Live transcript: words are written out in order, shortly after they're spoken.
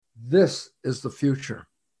This is the future.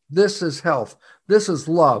 This is health. This is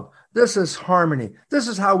love. This is harmony. This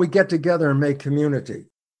is how we get together and make community.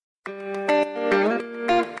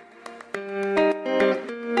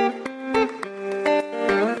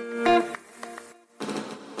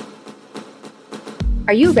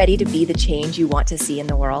 Are you ready to be the change you want to see in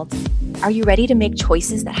the world? Are you ready to make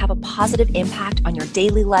choices that have a positive impact on your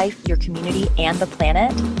daily life, your community, and the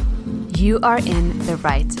planet? You are in the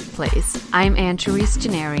right place. I'm Anne-Therese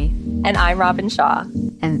Gennari. And I'm Robin Shaw.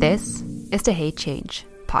 And this is the Hey Change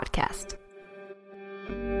podcast.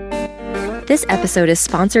 This episode is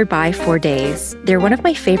sponsored by 4Days. They're one of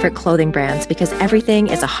my favorite clothing brands because everything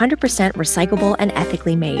is 100% recyclable and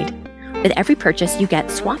ethically made. With every purchase, you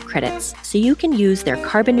get swap credits, so you can use their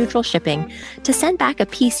carbon neutral shipping to send back a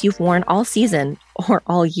piece you've worn all season or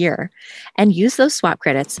all year, and use those swap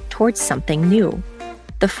credits towards something new.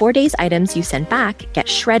 The 4Days items you send back get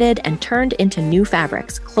shredded and turned into new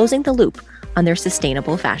fabrics, closing the loop on their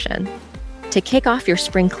sustainable fashion. To kick off your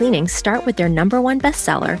spring cleaning, start with their #1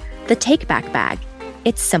 bestseller, the Take Back Bag.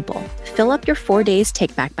 It's simple. Fill up your 4Days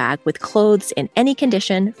Take Back Bag with clothes in any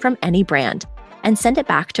condition from any brand, and send it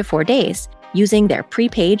back to 4Days using their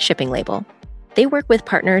prepaid shipping label. They work with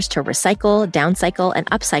partners to recycle, downcycle, and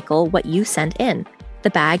upcycle what you send in. The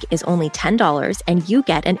bag is only $10, and you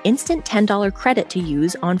get an instant $10 credit to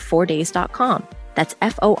use on 4days.com. That's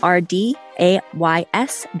FORDAYS.com.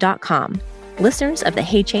 Listeners of the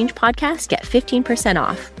Hey Change podcast get 15%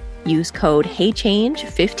 off. Use code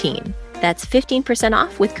HeyChange15. That's 15%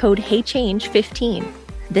 off with code HeyChange15.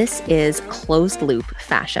 This is closed loop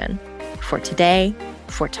fashion. For today,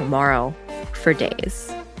 for tomorrow, for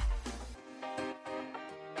days.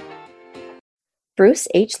 Bruce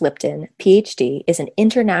H. Lipton, PhD, is an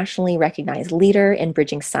internationally recognized leader in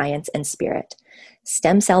bridging science and spirit.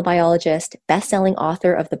 Stem cell biologist, best-selling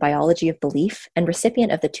author of The Biology of Belief, and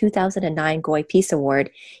recipient of the 2009 Goy Peace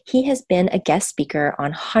Award, he has been a guest speaker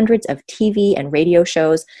on hundreds of TV and radio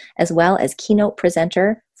shows, as well as keynote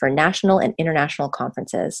presenter for national and international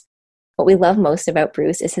conferences. What we love most about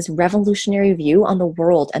Bruce is his revolutionary view on the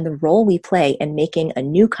world and the role we play in making a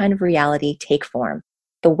new kind of reality take form.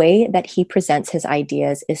 The way that he presents his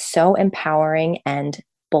ideas is so empowering and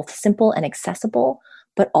both simple and accessible,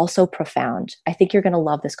 but also profound. I think you're going to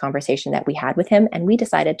love this conversation that we had with him, and we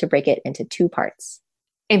decided to break it into 2 parts.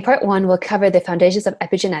 In part 1, we'll cover the foundations of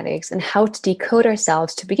epigenetics and how to decode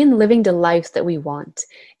ourselves to begin living the lives that we want.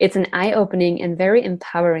 It's an eye-opening and very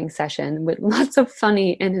empowering session with lots of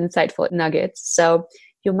funny and insightful nuggets. So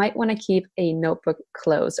you might want to keep a notebook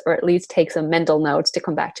close, or at least take some mental notes to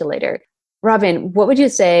come back to later. Robin, what would you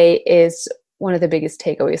say is one of the biggest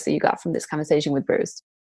takeaways that you got from this conversation with Bruce?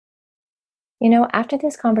 You know, after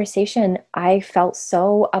this conversation, I felt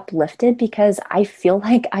so uplifted because I feel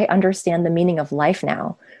like I understand the meaning of life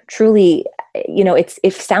now. Truly, you know, it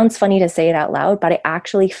sounds funny to say it out loud, but I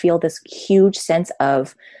actually feel this huge sense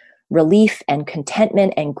of relief and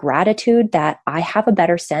contentment and gratitude that I have a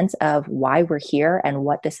better sense of why we're here and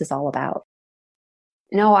what this is all about.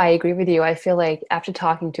 No, I agree with you. I feel like after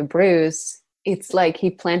talking to Bruce, it's like he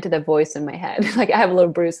planted a voice in my head. Like I have a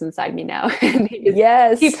little Bruce inside me now. And he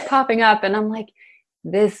keeps popping up. And I'm like,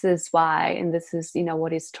 this is why. And this is, you know,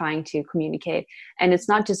 what he's trying to communicate. And it's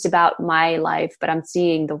not just about my life, but I'm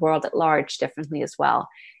seeing the world at large differently as well.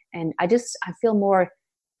 And I feel more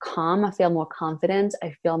calm. I feel more confident.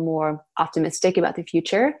 I feel more optimistic about the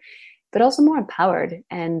future, but also more empowered.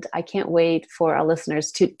 And I can't wait for our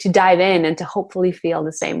listeners to dive in and to hopefully feel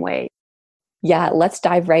the same way. Yeah, let's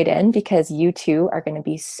dive right in because you two are going to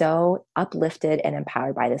be so uplifted and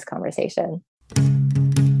empowered by this conversation.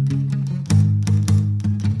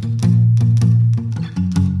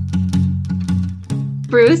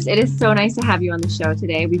 Bruce, it is so nice to have you on the show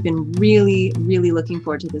today. We've been really, really looking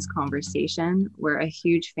forward to this conversation. We're a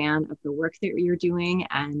huge fan of the work that you're doing,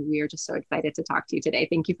 and we are just so excited to talk to you today.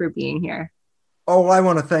 Thank you for being here. Oh, I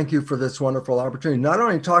want to thank you for this wonderful opportunity. Not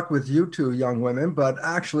only talk with you two young women, but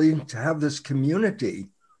actually to have this community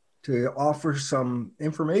to offer some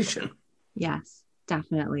information. Yes,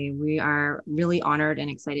 definitely. We are really honored and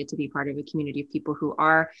excited to be part of a community of people who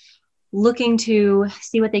are looking to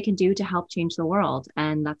see what they can do to help change the world.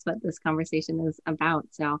 And that's what this conversation is about.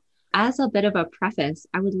 So as a bit of a preface,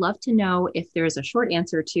 I would love to know if there's a short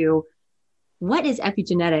answer to what is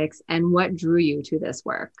epigenetics and what drew you to this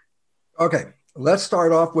work? Okay. Let's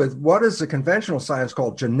start off with what is the conventional science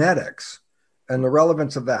called genetics and the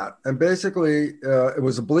relevance of that. And basically, it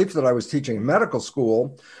was a belief that I was teaching in medical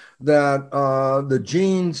school that the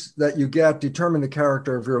genes that you get determine the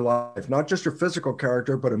character of your life, not just your physical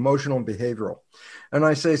character, but emotional and behavioral. And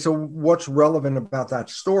I say, so what's relevant about that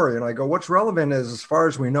story? And I go, what's relevant is, as far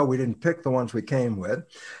as we know, we didn't pick the ones we came with.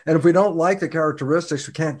 And if we don't like the characteristics,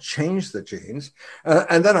 we can't change the genes.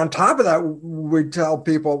 And then on top of that, we tell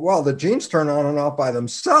people, well, the genes turn on and off by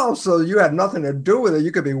themselves. So you had nothing to do with it.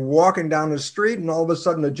 You could be walking down the street and all of a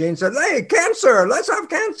sudden the gene said, hey, cancer, let's have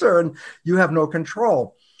cancer. And you have no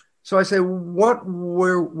control. So I say, what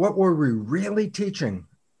were we really teaching?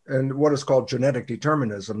 And what is called genetic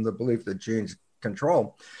determinism, the belief that genes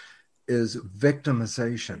control, is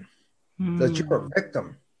victimization, that you're a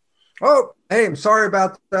victim. Oh, hey, I'm sorry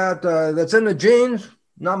about that. That's in the genes.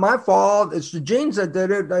 Not my fault. It's the genes that did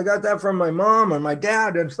it. I got that from my mom or my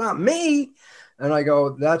dad. It's not me. And I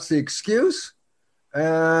go, that's the excuse.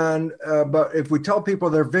 And but if we tell people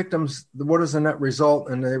they're victims, what is the net result?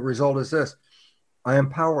 And the result is this: I am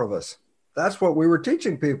powerless. That's what we were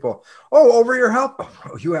teaching people. Oh, over your health.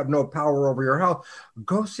 Oh, you have no power over your health.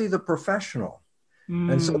 Go see the professional.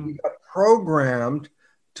 And so we got programmed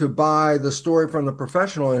to buy the story from the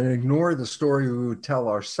professional and ignore the story we would tell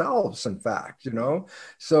ourselves, in fact, you know.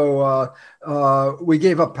 So we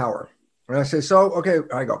gave up power. And I say, so, okay,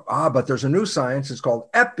 I go, but there's a new science. It's called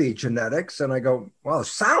epigenetics. And I go, well, it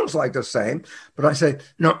sounds like the same. But I say,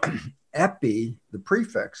 no, epi, the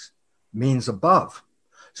prefix, means above.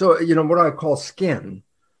 So, you know, what I call skin,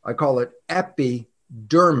 I call it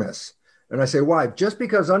epidermis. And I say, why? Just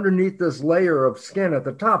because underneath this layer of skin at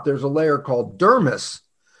the top, there's a layer called dermis.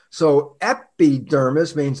 So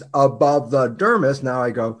epidermis means above the dermis. Now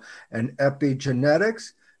I go, and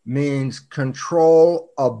epigenetics means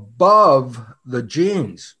control above the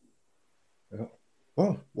genes.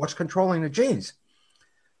 Oh, what's controlling the genes?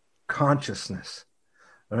 Consciousness.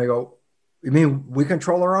 And I go, you mean we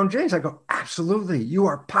control our own genes? I go, absolutely. You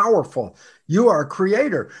are powerful. You are a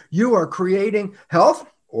creator. You are creating health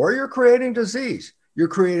or you're creating disease. You're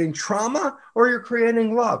creating trauma or you're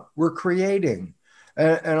creating love. We're creating.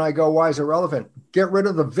 And I go, why is it relevant? Get rid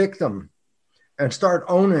of the victim and start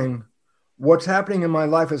owning what's happening in my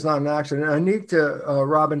life is not an accident. And I need to,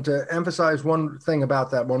 Robin, to emphasize one thing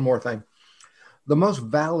about that, one more thing. The most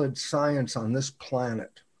valid science on this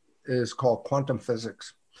planet is called quantum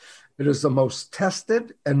physics. It is the most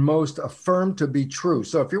tested and most affirmed to be true.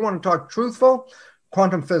 So if you want to talk truthful,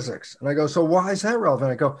 quantum physics. And I go, so why is that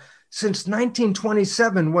relevant? I go, since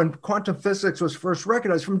 1927, when quantum physics was first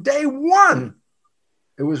recognized, from day one,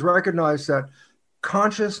 it was recognized that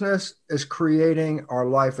consciousness is creating our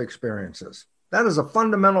life experiences. That is a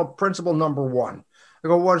fundamental principle number one. I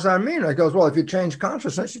go, what does that mean? I goes, well, if you change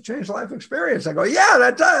consciousness, you change life experience. I go,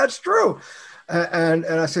 yeah, that's true. And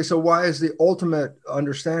I say, so why is the ultimate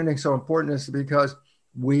understanding so important? Is because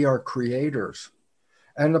we are creators.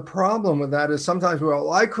 And the problem with that is sometimes,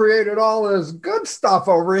 well, I created all this good stuff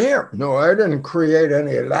over here. No, I didn't create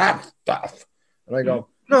any of that stuff. And I go,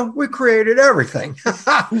 no, we created everything.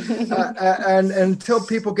 And until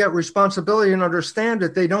people get responsibility and understand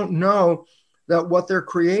it, they don't know that what they're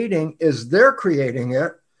creating is they're creating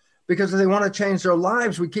it. Because if they want to change their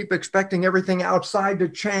lives, we keep expecting everything outside to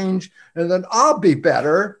change and then I'll be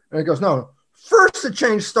better. And it goes, no, first the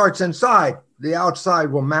change starts inside. The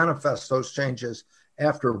outside will manifest those changes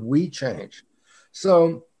after we change.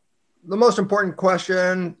 So the most important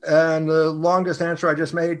question and the longest answer I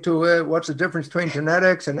just made to it, what's the difference between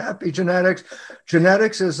genetics and epigenetics?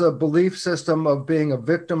 Genetics is a belief system of being a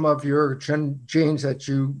victim of your genes that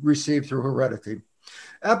you receive through heredity.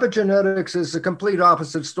 Epigenetics is the complete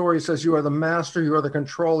opposite story. It says you are the master, you are the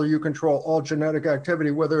controller, you control all genetic activity,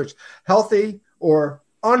 whether it's healthy or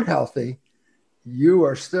unhealthy, you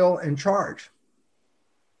are still in charge.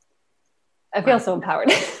 I feel so empowered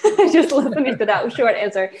just listening to that short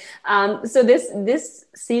answer. So this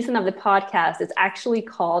season of the podcast is actually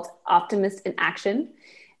called Optimist in Action.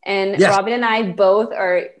 And yes. Robin and I both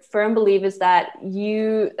are firm believers that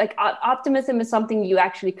optimism is something you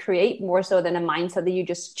actually create more so than a mindset that you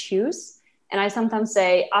just choose. And I sometimes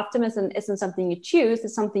say optimism isn't something you choose,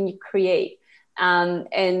 it's something you create. And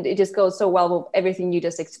it just goes so well with everything you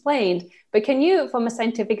just explained. But can you, from a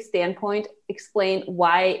scientific standpoint, explain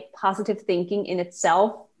why positive thinking in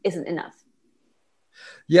itself isn't enough?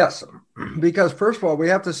 Yes, because first of all, we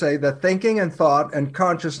have to say that thinking and thought and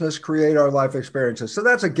consciousness create our life experiences. So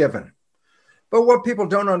that's a given. But what people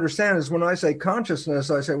don't understand is when I say consciousness,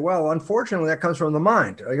 I say, well, unfortunately, that comes from the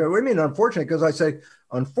mind. I go, what do you mean unfortunately? Because I say,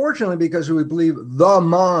 unfortunately, because we believe the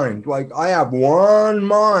mind, like I have one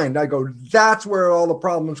mind. I go, that's where all the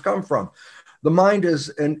problems come from. The mind is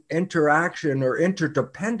an interaction or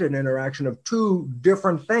interdependent interaction of two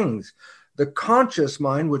different things. the conscious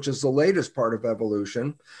mind, which is the latest part of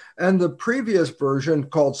evolution, and the previous version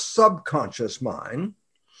called subconscious mind.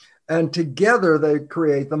 And together they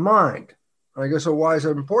create the mind. I go, so why is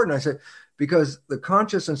it important? I say, because the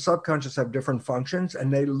conscious and subconscious have different functions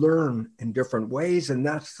and they learn in different ways. And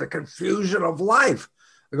that's the confusion of life.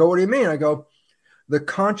 I go, what do you mean? I go, the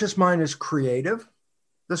conscious mind is creative.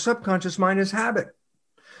 The subconscious mind is habit.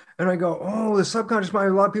 And I go, oh, the subconscious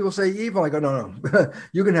mind, a lot of people say evil. I go, no.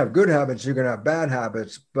 You can have good habits, you can have bad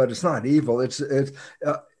habits, but it's not evil.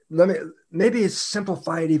 Maybe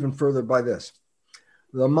simplify it even further by this.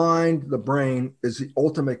 The mind, the brain is the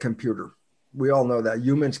ultimate computer. We all know that.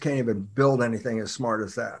 Humans can't even build anything as smart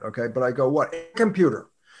as that, okay? But I go, what? A computer.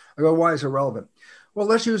 I go, why is it relevant? Well,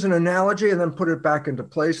 let's use an analogy and then put it back into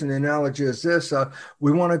place. And the analogy is this.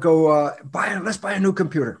 We want to go let's buy a new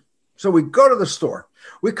computer. So we go to the store.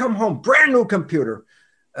 We come home, brand new computer.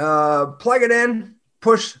 Plug it in,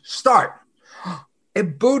 push start.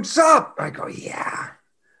 It boots up. I go, yeah.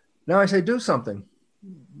 Now I say, do something.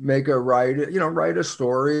 Write a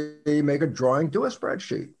story, make a drawing, do a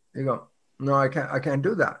spreadsheet. You go, no, I can't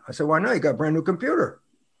do that. I said, why not? You got a brand new computer.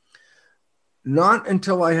 Not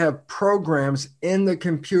until I have programs in the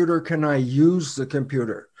computer can I use the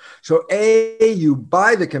computer. So A, you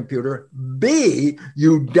buy the computer. B,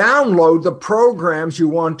 you download the programs you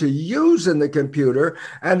want to use in the computer.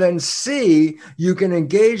 And then C, you can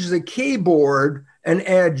engage the keyboard and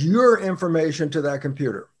add your information to that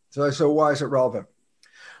computer. So I said, why is it relevant?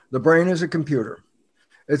 The brain is a computer.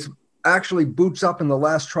 It's actually boots up in the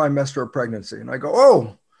last trimester of pregnancy. And I go,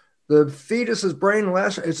 oh, the fetus's brain,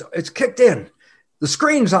 it's kicked in. The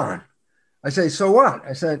screen's on. I say, so what?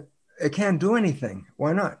 I said, it can't do anything.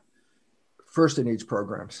 Why not? First, it needs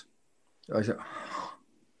programs. I said,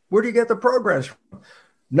 where do you get the programs from?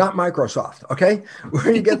 Not Microsoft, okay? Where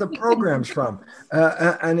do you get the programs from?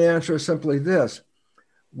 And the answer is simply this.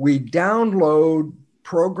 We download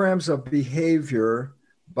programs of behavior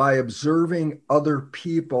by observing other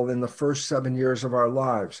people in the first 7 years of our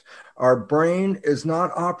lives. Our brain is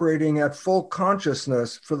not operating at full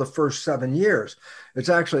consciousness for the first 7 years. It's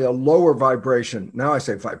actually a lower vibration. Now I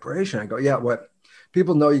say vibration. I go, yeah, what?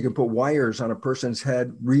 People know you can put wires on a person's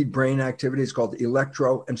head, read brain activity. It's called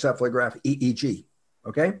electroencephalograph, EEG,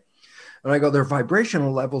 okay? And I go, there are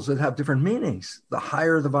vibrational levels that have different meanings. The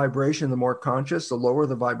higher the vibration, the more conscious, the lower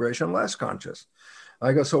the vibration, less conscious.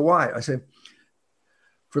 I go, so why? I say,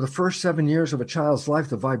 for the first 7 years of a child's life,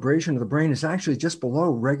 the vibration of the brain is actually just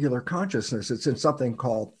below regular consciousness. It's in something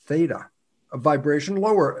called theta, a vibration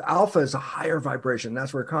lower. Alpha is a higher vibration.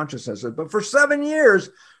 That's where consciousness is. But for 7 years,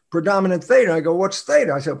 predominant theta. I go, what's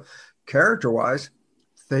theta? I said, character-wise,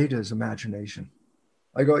 theta is imagination.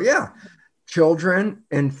 I go, yeah. Children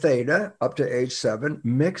in theta up to age 7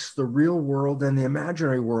 mix the real world and the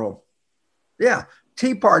imaginary world. Yeah,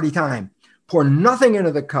 tea party time. Pour nothing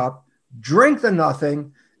into the cup, drink the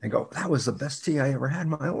nothing, and go, that was the best tea I ever had in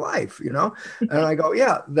my life, you know? And I go,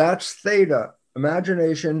 yeah, that's theta,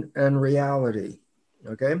 imagination and reality,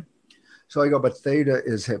 okay? So I go, but theta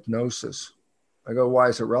is hypnosis. I go, why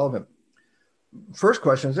is it relevant? First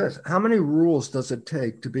question is this: how many rules does it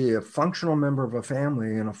take to be a functional member of a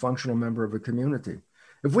family and a functional member of a community?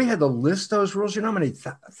 If we had to list those rules, you know how many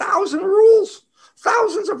thousand rules,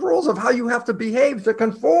 thousands of rules of how you have to behave to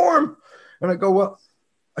conform. And I go, well,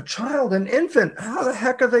 a child, an infant, how the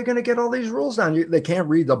heck are they going to get all these rules down? They can't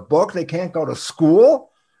read the book. They can't go to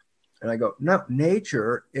school. And I go, no,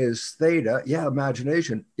 nature is theta. Yeah,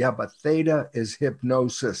 imagination. Yeah, but theta is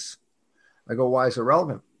hypnosis. I go, why is it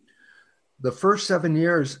relevant? The first 7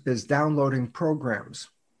 years is downloading programs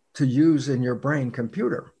to use in your brain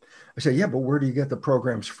computer. I say, yeah, but where do you get the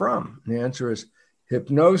programs from? And the answer is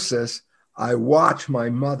hypnosis. I watch my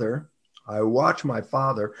mother. I watch my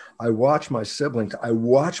father. I watch my siblings. I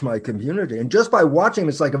watch my community. And just by watching,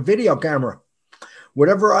 it's like a video camera.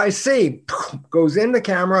 Whatever I see goes in the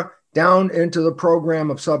camera, down into the program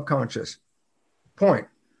of subconscious. Point.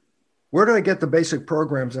 Where do I get the basic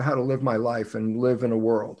programs of how to live my life and live in a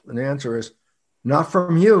world? And the answer is not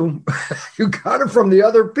from you. You got it from the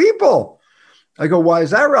other people. I go, why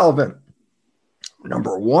is that relevant?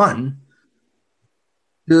 Number one,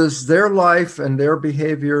 does their life and their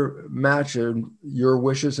behavior match your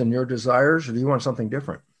wishes and your desires, or do you want something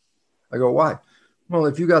different? I go, why? Well,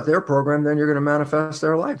 if you got their program, then you're going to manifest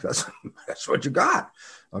their life. That's what you got.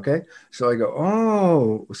 Okay. So I go,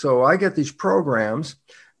 oh, so I get these programs.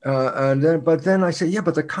 But then I say, yeah,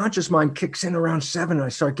 but the conscious mind kicks in around 7. And I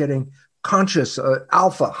start getting conscious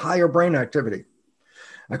alpha, higher brain activity.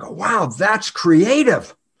 I go, wow, that's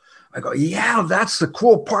creative. I go, yeah, that's the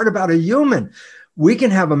cool part about a human. We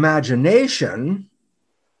can have imagination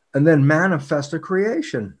and then manifest a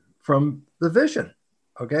creation from the vision.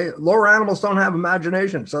 Okay. Lower animals don't have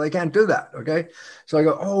imagination, so they can't do that. Okay. So I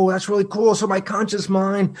go, oh, that's really cool. So my conscious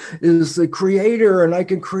mind is the creator and I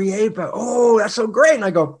can create, but oh, that's so great. And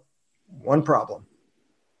I go, one problem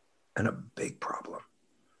and a big problem.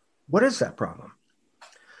 What is that problem?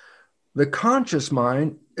 The conscious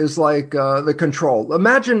mind is like the control.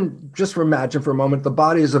 Imagine for a moment, the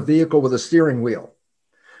body is a vehicle with a steering wheel.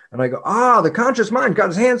 And I go, the conscious mind got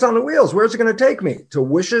his hands on the wheels. Where's it going to take me? To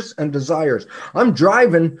wishes and desires. I'm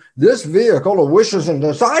driving this vehicle to wishes and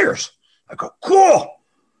desires. I go, cool.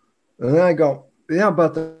 And then I go, yeah,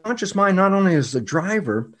 but the conscious mind not only is the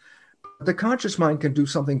driver, but the conscious mind can do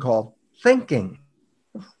something called thinking.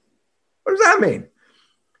 What does that mean?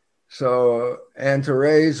 So Anne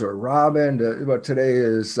Therese or Robin, today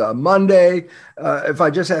is Monday. If I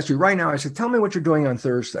just asked you right now, I said, tell me what you're doing on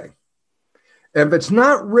Thursday. If it's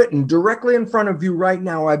not written directly in front of you right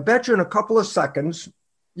now, I bet you in a couple of seconds,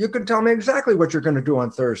 you can tell me exactly what you're going to do on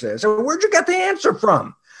Thursday. I said, well, where'd you get the answer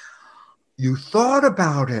from? You thought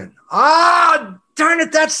about it. Darn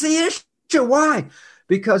it, that's the issue. Why?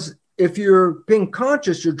 Because if you're being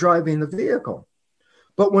conscious, you're driving the vehicle.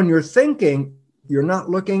 But when you're thinking, you're not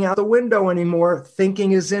looking out the window anymore.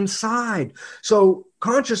 Thinking is inside. So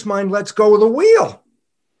conscious mind lets go of the wheel.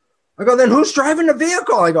 I go, then who's driving the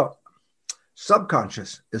vehicle? I go,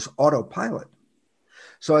 subconscious is autopilot.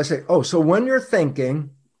 So I say, so when you're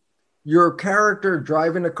thinking, your character,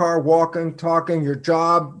 driving the car, walking, talking, your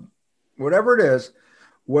job, whatever it is,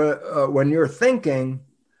 when you're thinking,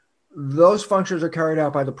 those functions are carried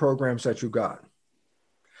out by the programs that you got.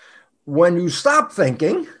 When you stop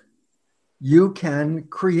thinking, you can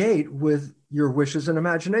create with your wishes and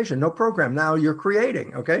imagination. No program. Now you're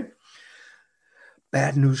creating, okay?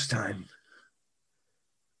 Bad news time.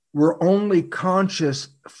 We're only conscious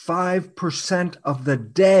 5% of the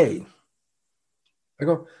day. I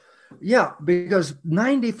go, yeah, because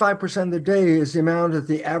 95% of the day is the amount that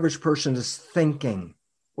the average person is thinking.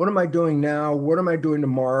 What am I doing now? What am I doing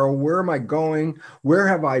tomorrow? Where am I going? Where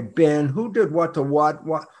have I been? Who did what to what?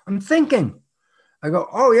 I'm thinking. I go,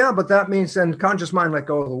 oh, yeah, but that means then conscious mind let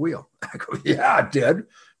go of the wheel. I go, yeah, it did.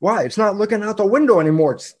 Why? It's not looking out the window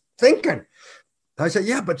anymore. It's thinking. I said,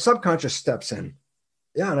 yeah, but subconscious steps in.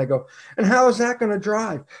 Yeah. And I go, and how is that going to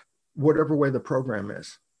drive? Whatever way the program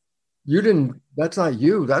is. That's not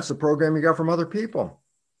you. That's the program you got from other people.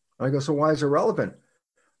 I go, so why is it relevant?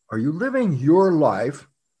 Are you living your life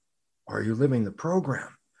or are you living the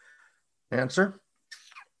program? Answer,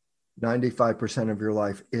 95% of your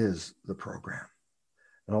life is the program.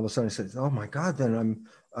 And all of a sudden I said, oh my God, then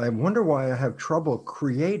I wonder why I have trouble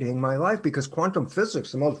creating my life, because quantum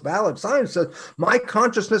physics, the most valid science, says my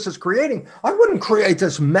consciousness is creating. I wouldn't create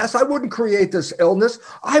this mess. I wouldn't create this illness.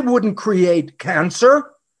 I wouldn't create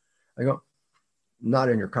cancer. I go, not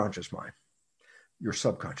in your conscious mind, your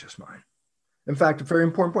subconscious mind. In fact, a very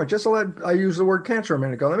important point, I use the word cancer a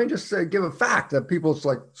minute ago. Let me just give a fact that people's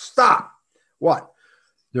like, stop. What?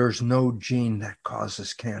 There's no gene that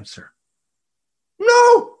causes cancer.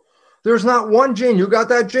 No, there's not one gene. You got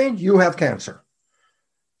that gene, you have cancer.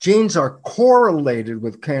 Genes are correlated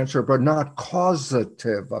with cancer, but not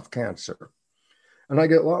causative of cancer. And I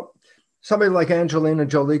get, well, somebody like Angelina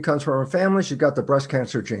Jolie comes from a family, she got the breast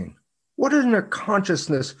cancer gene. What in her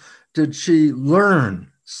consciousness did she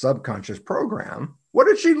learn? Subconscious program. What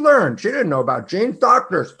did she learn? She didn't know about genes.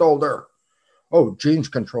 Doctors told her, oh, genes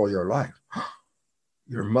control your life.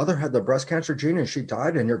 Your mother had the breast cancer gene and she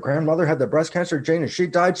died, and your grandmother had the breast cancer gene and she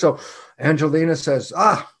died. So Angelina says,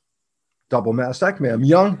 double mastectomy. I'm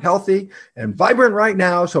young, healthy, and vibrant right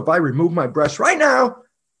now. So if I remove my breast right now,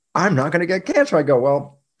 I'm not going to get cancer. I go,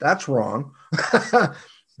 well, that's wrong.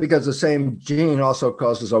 Because the same gene also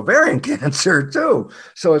causes ovarian cancer too.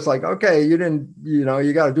 So it's like, okay, you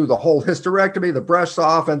got to do the whole hysterectomy, the breasts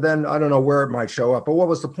off, and then I don't know where it might show up. But what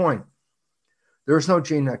was the point? There's no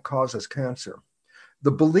gene that causes cancer. The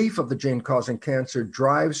belief of the gene causing cancer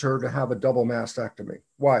drives her to have a double mastectomy.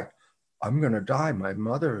 Why? I'm going to die. My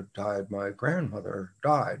mother died. My grandmother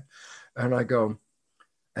died. And I go,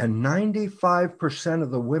 and 95% of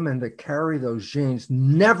the women that carry those genes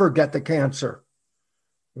never get the cancer.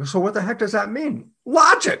 So what the heck does that mean?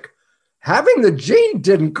 Logic. Having the gene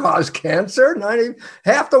didn't cause cancer.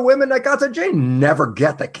 Half the women that got the gene never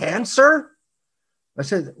get the cancer. I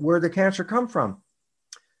said, where'd the cancer come from?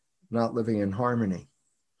 Not living in harmony.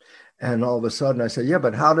 And all of a sudden I said, yeah,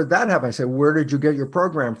 but how did that happen? I said, where did you get your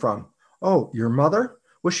program from? Oh, your mother?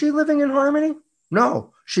 Was she living in harmony?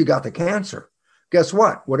 No, she got the cancer. Guess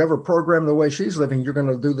what? Whatever program, the way she's living, you're going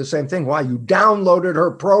to do the same thing. Why? You downloaded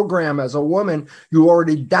her program as a woman. You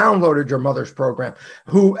already downloaded your mother's program.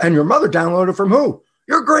 And your mother downloaded from who?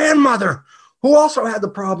 Your grandmother, who also had the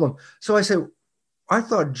problem. So I say, I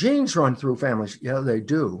thought genes run through families. Yeah, they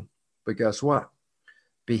do. But guess what?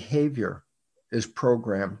 Behavior is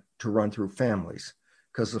programmed to run through families,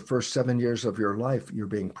 because the first 7 years of your life, you're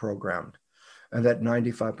being programmed. And that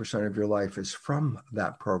 95% of your life is from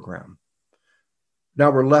that program. Now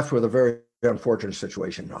we're left with a very unfortunate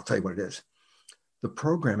situation. I'll tell you what it is. The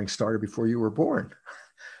programming started before you were born.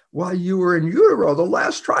 While you were in utero, the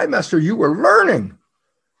last trimester, you were learning.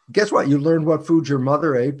 Guess what? You learned what foods your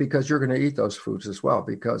mother ate, because you're going to eat those foods as well,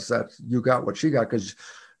 because you got what she got, because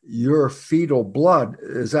your fetal blood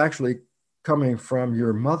is actually coming from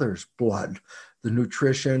your mother's blood. The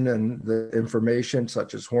nutrition and the information,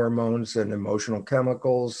 such as hormones and emotional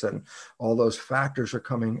chemicals and all those factors, are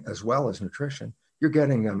coming as well as nutrition. You're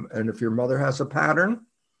getting them. And if your mother has a pattern,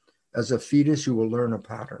 as a fetus, you will learn a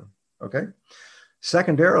pattern. Okay.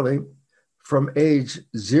 Secondarily, from age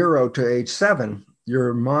 0 to age 7,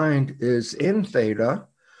 your mind is in theta,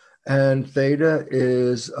 and theta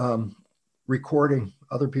is recording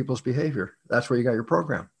other people's behavior. That's where you got your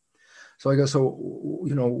program. So I go, so,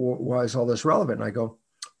 why is all this relevant? And I go,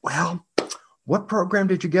 well, what program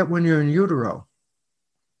did you get when you're in utero?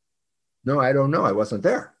 No, I don't know. I wasn't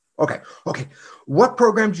there. Okay. What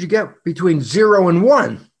program did you get between 0 and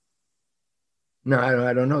 1? No,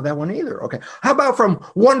 I don't know that one either. Okay. How about from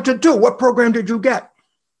 1 to 2? What program did you get?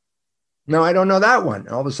 No, I don't know that one. And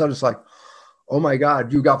all of a sudden it's like, oh my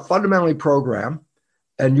God, you got fundamentally programmed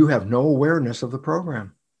and you have no awareness of the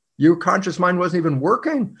program. Your conscious mind wasn't even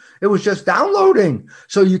working. It was just downloading.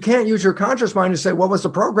 So you can't use your conscious mind to say, what was the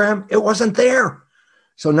program? It wasn't there.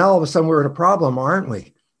 So now all of a sudden we're in a problem, aren't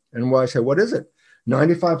we? And I say, what is it?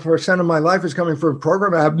 95% of my life is coming from a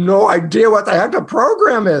program. I have no idea what the heck the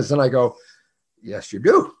program is. And I go, yes, you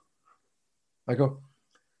do. I go,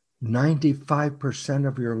 95%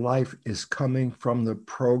 of your life is coming from the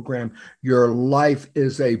program. Your life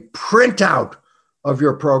is a printout of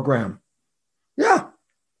your program. Yeah.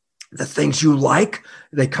 The things you like,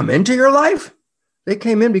 they come into your life. They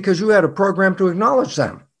came in because you had a program to acknowledge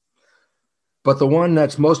them. But the one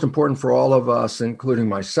that's most important for all of us, including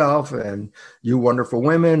myself and you wonderful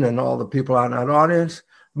women and all the people out in that audience,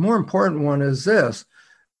 the more important one is this,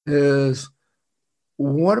 is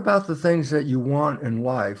what about the things that you want in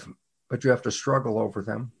life, but you have to struggle over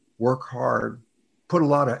them, work hard, put a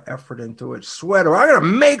lot of effort into it, sweat, or I'm going to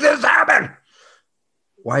make this happen.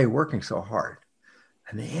 Why are you working so hard?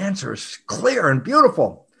 And the answer is clear and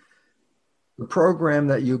beautiful. The program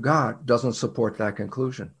that you got doesn't support that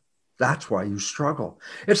conclusion. That's why you struggle.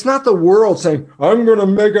 It's not the world saying, I'm going to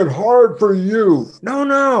make it hard for you.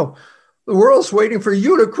 No. The world's waiting for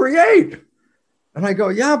you to create. And I go,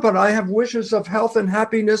 yeah, but I have wishes of health and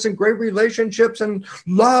happiness and great relationships and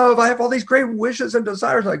love. I have all these great wishes and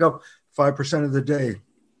desires. I go, 5% of the day,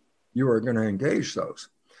 you are going to engage those.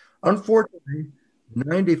 Unfortunately,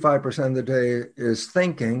 95% of the day is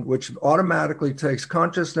thinking, which automatically takes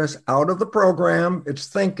consciousness out of the program. It's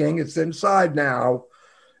thinking, it's inside now.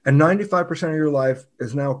 And 95% of your life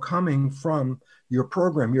is now coming from your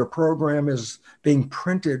program. Your program is being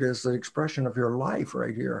printed as the expression of your life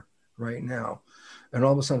right here, right now. And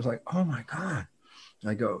all of a sudden it's like, oh my God.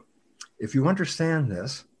 I go, if you understand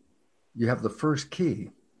this, you have the first key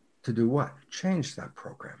to do what? Change that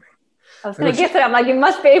programming. I was going to get to that. I'm like, you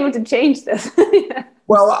must be able to change this.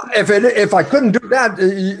 Well, if I couldn't do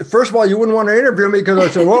that, first of all, you wouldn't want to interview me because I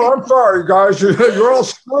said, well, I'm sorry, guys, you're all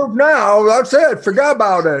screwed now. That's it. Forget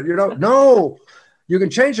about it. No, you can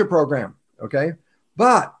change the program. Okay.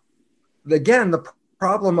 But again, the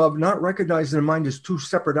problem of not recognizing the mind is two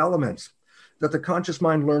separate elements. That the conscious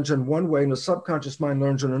mind learns in one way and the subconscious mind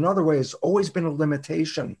learns in another way has always been a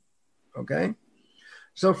limitation. Okay.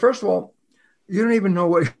 So first of all, you don't even know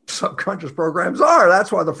what your subconscious programs are.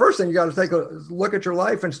 That's why the first thing you got to take a look at your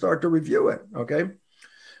life and start to review it. Okay.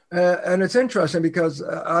 And it's interesting because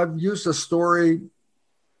I've used a story.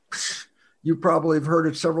 You probably have heard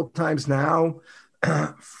it several times now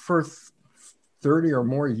for 30 or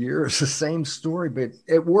more years, the same story, but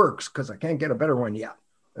it works because I can't get a better one yet.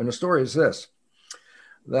 And the story is this,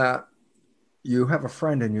 that you have a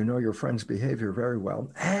friend and you know your friend's behavior very well,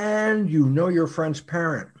 and you know your friend's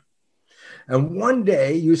parent. And one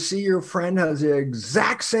day you see your friend has the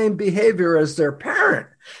exact same behavior as their parent.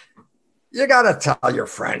 You got to tell your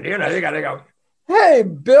friend, you got to go, hey,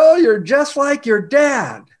 Bill, you're just like your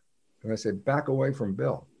dad. And I say, back away from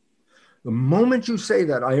Bill. The moment you say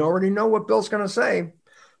that, I already know what Bill's going to say.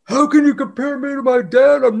 How can you compare me to my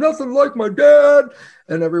dad? I'm nothing like my dad.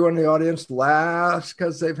 And everyone in the audience laughs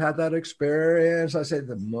because they've had that experience. I say,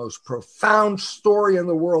 the most profound story in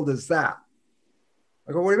the world is that.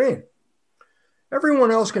 I go, what do you mean?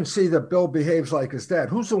 Everyone else can see that Bill behaves like his dad.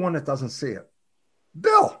 Who's the one that doesn't see it?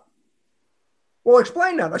 Bill. Well,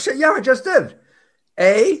 explain that. I said, yeah, I just did.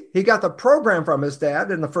 A, he got the program from his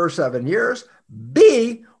dad in the first 7 years.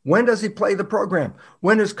 B, when does he play the program?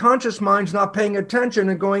 When his conscious mind's not paying attention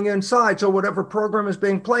and going inside. So whatever program is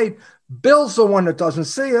being played, Bill's the one that doesn't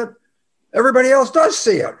see it. Everybody else does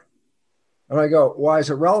see it. And I go, why is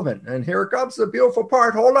it relevant? And here comes the beautiful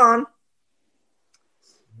part. Hold on.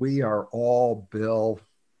 We are all Bill.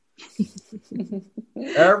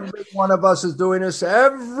 Every one of us is doing this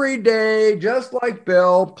every day, just like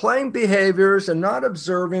Bill, playing behaviors and not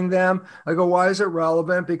observing them. I go, why is it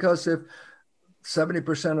relevant? Because if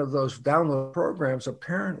 70% of those download programs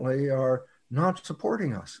apparently are not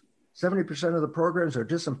supporting us. 70% of the programs are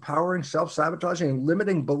disempowering, self-sabotaging, and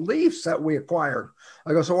limiting beliefs that we acquired.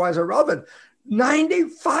 I go, so why is it relevant?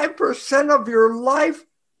 95% of your life,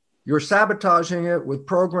 you're sabotaging it with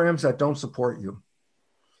programs that don't support you.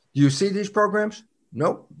 Do you see these programs?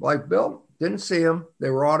 Nope. Like Bill, didn't see them. They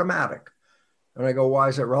were automatic. And I go, why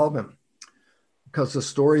is it relevant? Because the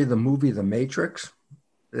story of the movie, The Matrix,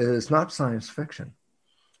 is not science fiction.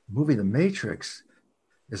 The movie, The Matrix,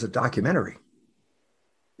 is a documentary.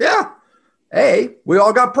 Yeah. We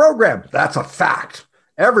all got programmed. That's a fact.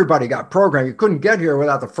 Everybody got programmed. You couldn't get here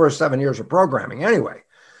without the first 7 years of programming anyway.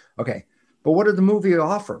 Okay. But what did the movie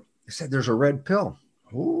offer? It said there's a red pill.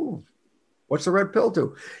 Ooh. What's the red pill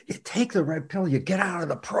do? You take the red pill, you get out of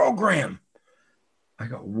the program. I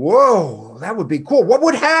go, whoa, that would be cool. What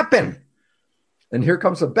would happen? And here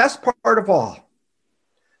comes the best part of all.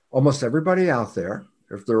 Almost everybody out there,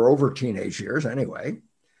 if they're over teenage years anyway,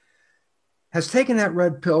 has taken that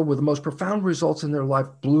red pill with the most profound results in their life,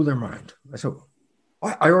 blew their mind. I said,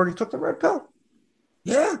 I already took the red pill.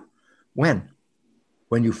 Yeah. When?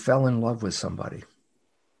 When you fell in love with somebody.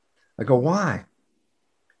 I go, why?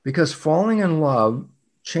 Because falling in love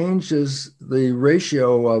changes the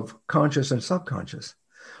ratio of conscious and subconscious.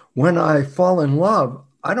 When I fall in love,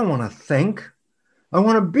 I don't want to think. I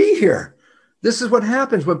want to be here. This is what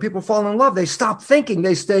happens when people fall in love. They stop thinking.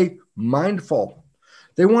 They stay mindful.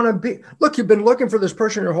 They want to be, look, you've been looking for this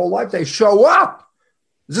person your whole life. They show up.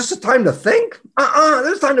 Is this a time to think?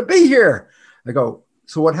 This is time to be here. I go,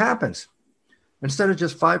 so what happens? Instead of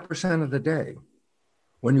just 5% of the day,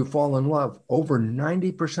 when you fall in love, over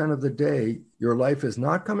 90% of the day, your life is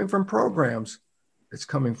not coming from programs. It's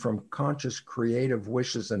coming from conscious, creative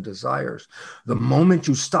wishes and desires. The moment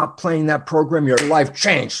you stop playing that program, your life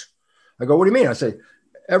changed. I go, what do you mean? I say,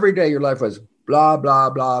 every day your life was blah,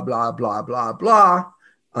 blah, blah, blah, blah, blah, blah.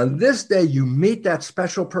 On this day, you meet that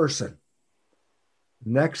special person.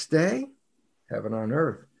 Next day, heaven on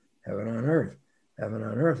earth, heaven on earth, heaven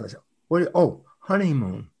on earth. I said,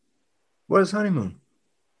 honeymoon. What is honeymoon?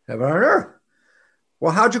 Heaven on earth.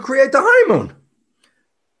 Well, how'd you create the honeymoon?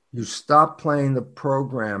 You stopped playing the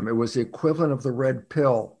program. It was the equivalent of the red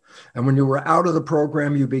pill. And when you were out of the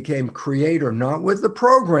program, you became creator, not with the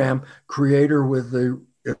program, creator with the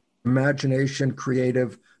imagination,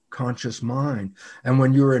 creative, conscious mind. And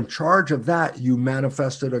when you were in charge of that, you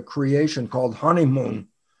manifested a creation called honeymoon.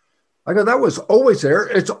 I go, that was always there.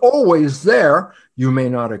 It's always there. You may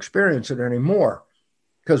not experience it anymore.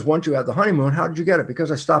 Because once you had the honeymoon, how did you get it?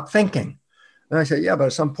 Because I stopped thinking. And I said, yeah, but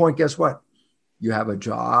at some point, guess what? You have a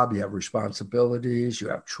job, you have responsibilities, you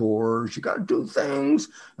have chores, you got to do things.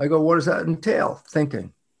 I go, what does that entail?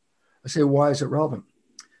 Thinking. I say, why is it relevant?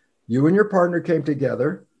 You and your partner came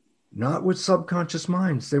together, not with subconscious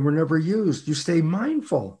minds. They were never used. You stay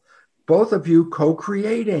mindful. Both of you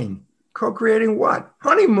co-creating. Co-creating what?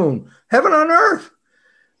 Honeymoon, heaven on earth.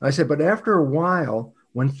 I said, but after a while,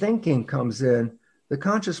 when thinking comes in, the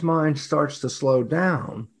conscious mind starts to slow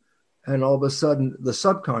down, and all of a sudden the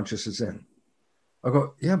subconscious is in. I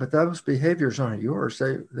go, yeah, but those behaviors aren't yours.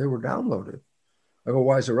 They were downloaded. I go,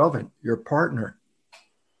 why is it relevant? Your partner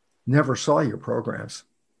never saw your programs.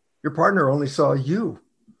 Your partner only saw you,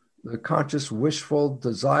 the conscious, wishful,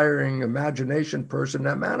 desiring, imagination person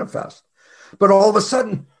that manifests. But all of a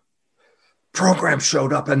sudden, programs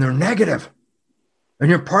showed up and they're negative.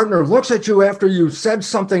 And your partner looks at you after you said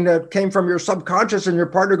something that came from your subconscious, and your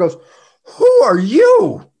partner goes, who are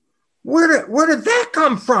you? Where did that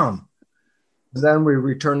come from? Then we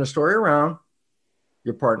return the story around.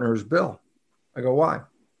 Your partner is Bill. I go, why?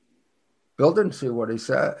 Bill didn't see what he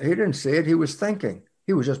said. He didn't see it. He was thinking.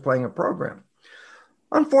 He was just playing a program.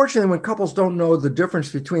 Unfortunately, when couples don't know the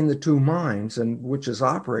difference between the two minds and which is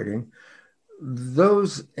operating,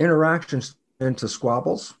 those interactions into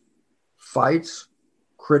squabbles, fights,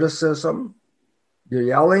 criticism. You're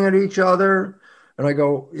yelling at each other. And I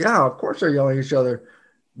go, yeah, of course they're yelling at each other.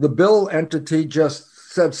 The Bill entity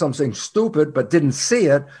just said something stupid, but didn't see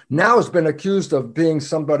it. Now has been accused of being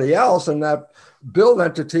somebody else. And that Bill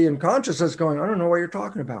entity in consciousness going, I don't know what you're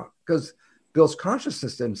talking about, because Bill's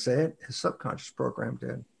consciousness didn't say it. His subconscious program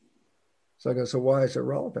did. So I go, so why is it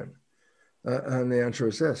relevant? And the answer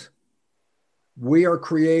is this. We are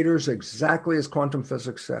creators exactly as quantum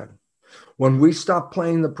physics said. When we stop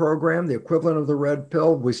playing the program, the equivalent of the red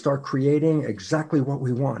pill, we start creating exactly what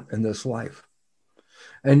we want in this life.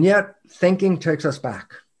 And yet thinking takes us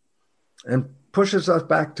back and pushes us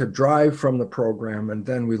back to drive from the program. And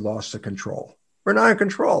then we lost the control. We're not in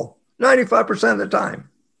control 95% of the time.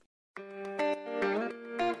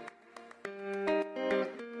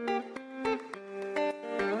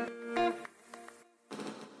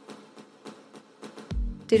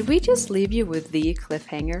 Did we just leave you with the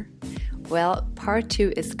cliffhanger? Well, part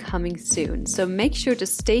 2 is coming soon, so make sure to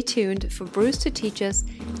stay tuned for Bruce to teach us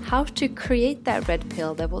how to create that red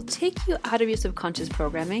pill that will take you out of your subconscious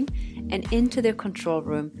programming and into the control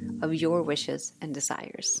room of your wishes and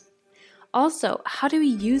desires. Also, how do we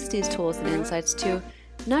use these tools and insights to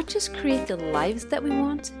not just create the lives that we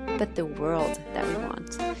want, but the world that we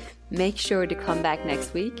want? Make sure to come back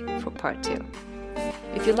next week for part 2.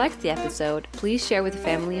 If you liked the episode, please share with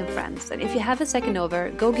family and friends. And if you have a second over,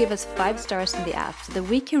 go give us 5 stars in the app so that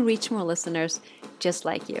we can reach more listeners just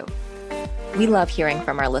like you. We love hearing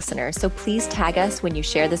from our listeners, so please tag us when you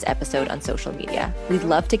share this episode on social media. We'd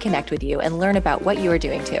love to connect with you and learn about what you are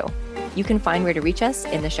doing too. You can find where to reach us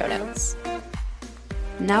in the show notes.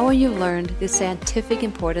 Now when you've learned the scientific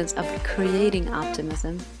importance of creating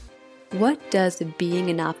optimism, what does being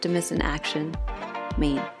an optimist in action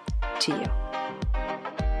mean to you?